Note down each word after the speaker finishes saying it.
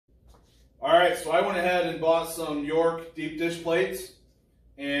All right, so I went ahead and bought some York deep dish plates,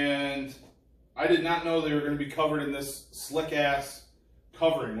 and I did not know they were going to be covered in this slick ass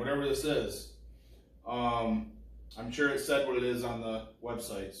covering, whatever this is. I'm sure it said what it is on the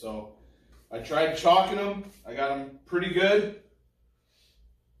website. So I tried chalking them. I got them pretty good.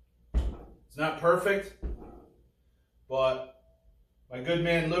 It's not perfect, but my good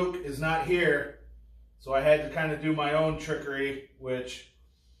man Luke is not here, so I had to kind of do my own trickery, which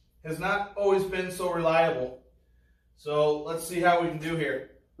has not always been so reliable. So let's see how we can do here.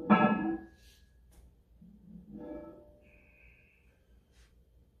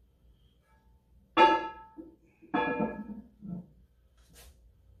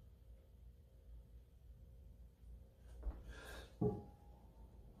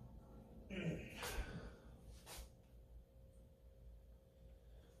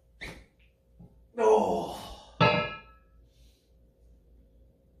 Oh.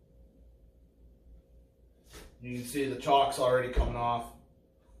 You can see the chalk's already coming off.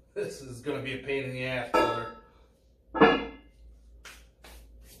 This is going to be a pain in the ass, brother.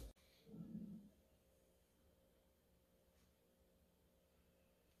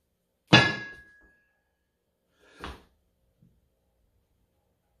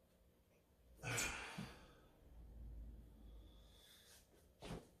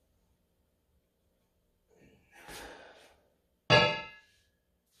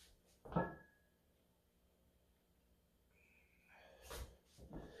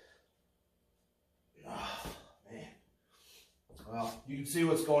 Well, you can see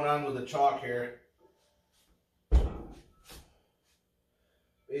what's going on with the chalk here.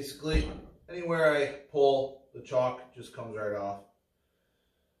 Basically, anywhere I pull, the chalk just comes right off.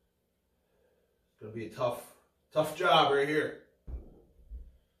 It's going to be a tough job right here.